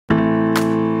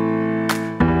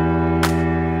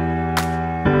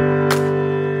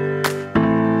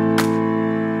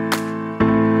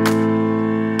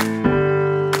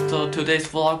today's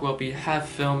vlog will be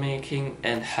half filmmaking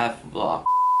and half vlog.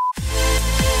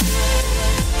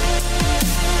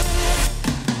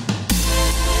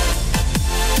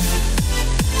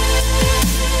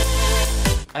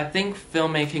 I think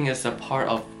filmmaking is a part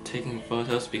of taking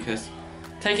photos because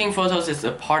taking photos is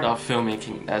a part of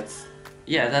filmmaking.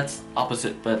 That's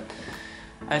opposite, but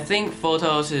I think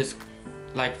photos is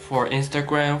like for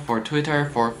Instagram, for Twitter,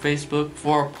 for Facebook,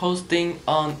 for posting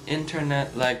on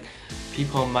internet. Like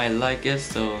people might like it,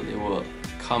 so they will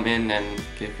come in and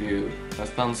give you a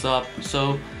thumbs up.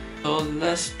 So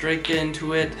let's straight get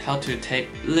into it, how to take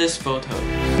this photo.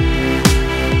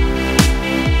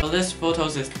 So this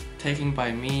photos is taken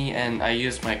by me and I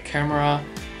use my camera,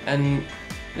 and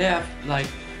yeah, like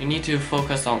you need to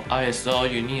focus on ISO,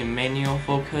 you need a manual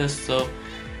focus, so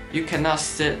you cannot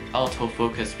set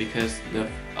autofocus because the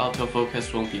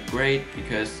autofocus won't be great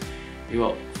because you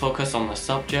will focus on the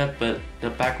subject but the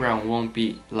background won't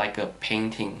be like a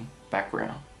painting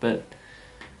background. But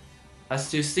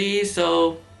as you see,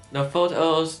 so the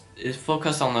photos is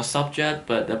focused on the subject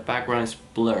but the background is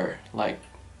blurred, like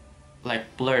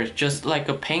blurred, just like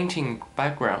a painting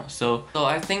background. So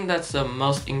I think that's the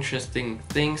most interesting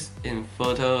things in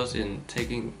photos, in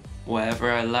taking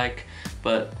whatever I like.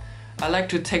 But I like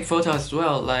to take photos as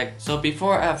well. So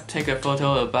before I've taken a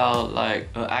photo about like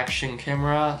an action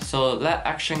camera, so that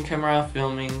action camera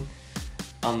filming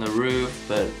on the roof,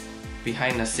 but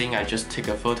behind the scene I just take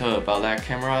a photo about that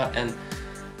camera, and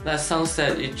that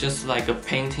sunset is just like a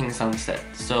painting sunset,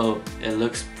 so it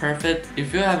looks perfect.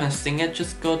 If you haven't seen it,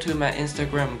 just go to my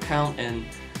Instagram account and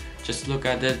just look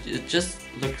at it. It just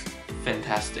looks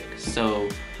fantastic, so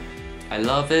I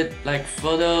love it. Like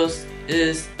photos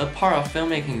is a part of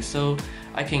filmmaking, so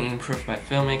I can improve my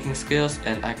filmmaking skills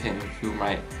and I can improve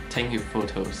my taking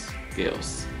photos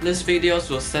skills. This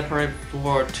videos will separate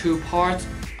for two parts.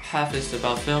 Half is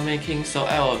about filmmaking, so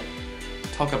I will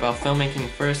talk about filmmaking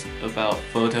first, about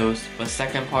photos, but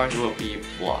second part will be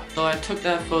vlog. So I took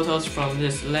that photos from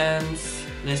this lens,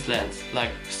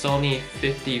 like Sony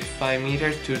 55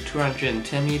 meters to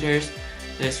 210 meters.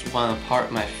 This one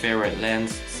part my favorite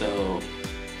lens, so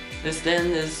this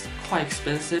lens is quite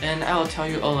expensive, and I'll tell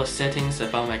you all the settings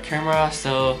about my camera.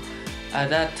 So at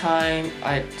that time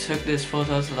I took these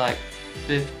photos like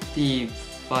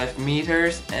 55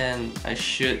 meters and I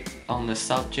shoot on the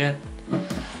subject.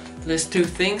 These two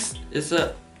things is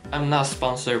I'm not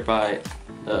sponsored by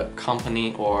a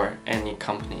company or any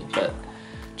company, but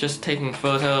just taking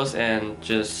photos and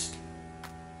just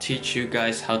teach you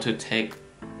guys how to take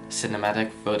cinematic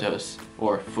photos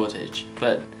or footage.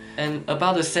 And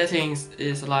about the settings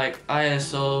is like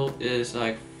ISO is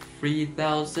like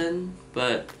 3000,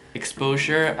 but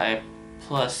exposure I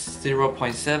plus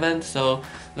 0.7, so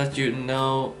let you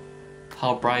know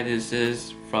how bright this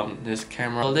is from this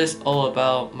camera. So this is all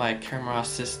about my camera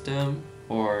system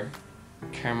or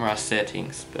camera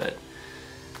settings, but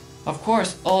of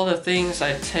course all the things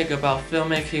I take about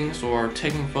filmmaking or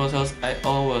taking photos, I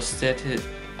always set it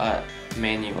at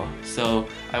manual. So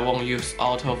I won't use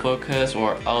autofocus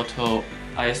or auto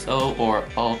ISO or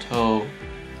auto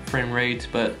frame rate,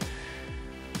 but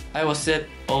I will set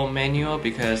all manual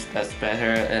because that's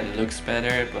better and looks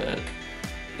better, but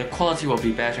the quality will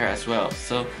be better as well.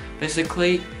 So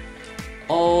basically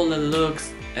all the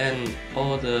looks and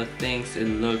all the things it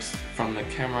looks from the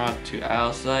camera to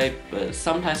outside, but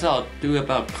sometimes I'll do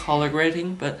about color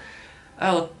grading, but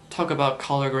I'll talk about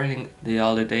color grading the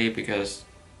other day because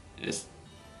it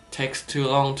takes too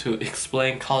long to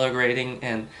explain color grading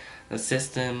and the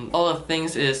system. All the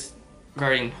things is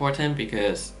very important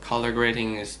because color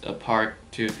grading is a part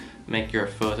to make your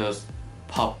photos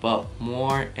pop up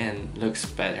more and looks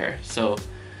better. So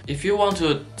if you want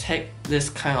to take this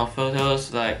kind of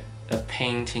photos like a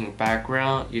painting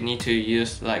background, you need to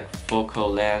use like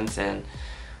focal lens, and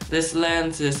this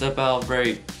lens is about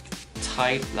very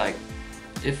tight, like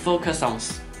it focuses on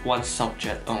one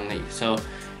subject only. So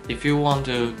if you want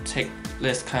to take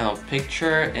this kind of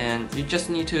picture, and you just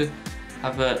need to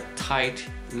have a tight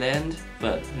lens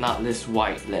but not this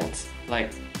wide lens.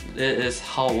 Like it is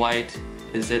how wide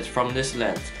is it from this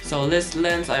lens. So this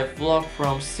lens I vlog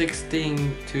from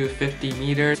 16 to 50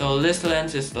 meters. So this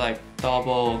lens is like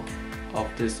double of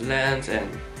this lens, and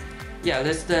yeah,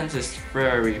 this lens is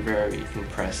very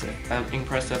impressive. I'm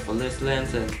impressed for this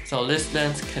lens, and so this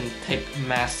lens can take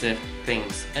massive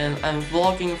things. And I'm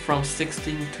vlogging from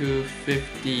 16 to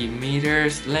 50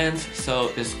 meters lens,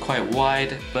 so it's quite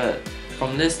wide, but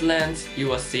from this lens you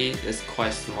will see it's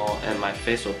quite small and my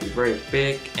face will be very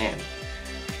big, and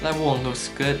that won't look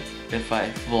good if I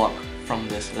vlog from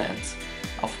this lens.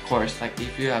 of course, like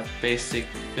if you have basic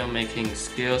filmmaking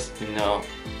skills, you know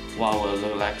what will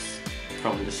look like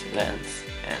from this lens,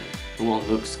 and it won't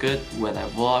look good when I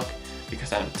vlog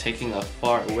because I'm taking a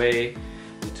far away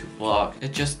to vlog.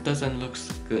 It just doesn't look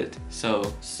good.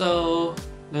 So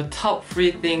the top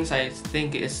 3 things I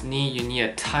think is you need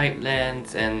a tight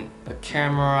lens and a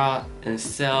camera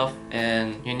itself,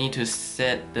 and you need to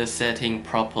set the setting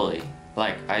properly.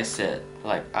 Like I said,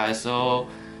 like ISO,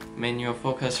 manual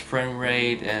focus, frame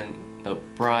rate, and the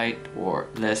bright or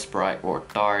less bright or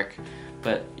dark.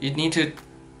 But you need to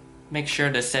make sure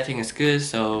the setting is good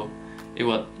so it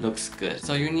will looks good.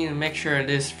 So you need to make sure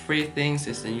these 3 things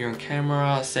is in your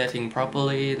camera setting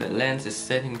properly, the lens is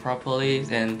setting properly,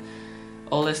 and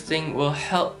all this thing will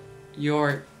help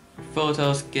your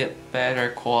photos get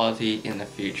better quality in the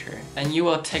future. And you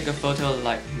will take a photo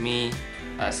like me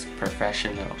as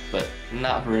professional, but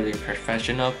not really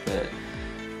professional, but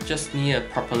just need a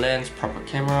proper lens, proper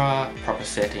camera, proper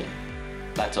setting.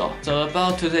 That's all. So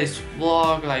about today's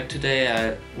vlog, like today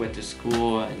I went to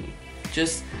school and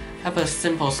just have a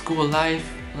simple school life,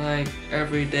 like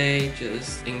every day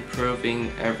just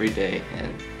improving every day,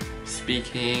 and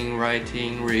speaking,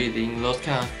 writing, reading, those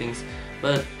kind of things,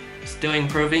 but still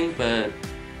improving. But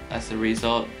as a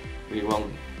result, we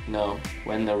won't know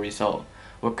when the result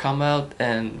will come out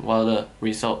and what the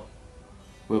result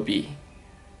will be.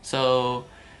 So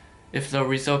if the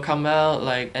result come out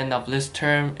like end of this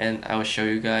term, and I'll show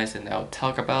you guys and I'll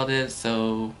talk about it,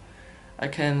 so I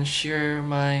can share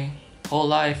my whole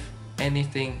life,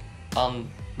 anything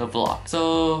on the vlog.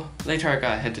 So later I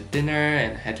gotta head to dinner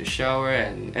and head to shower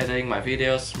and editing my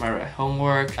videos, my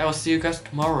homework. I will see you guys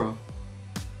tomorrow.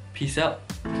 Peace out.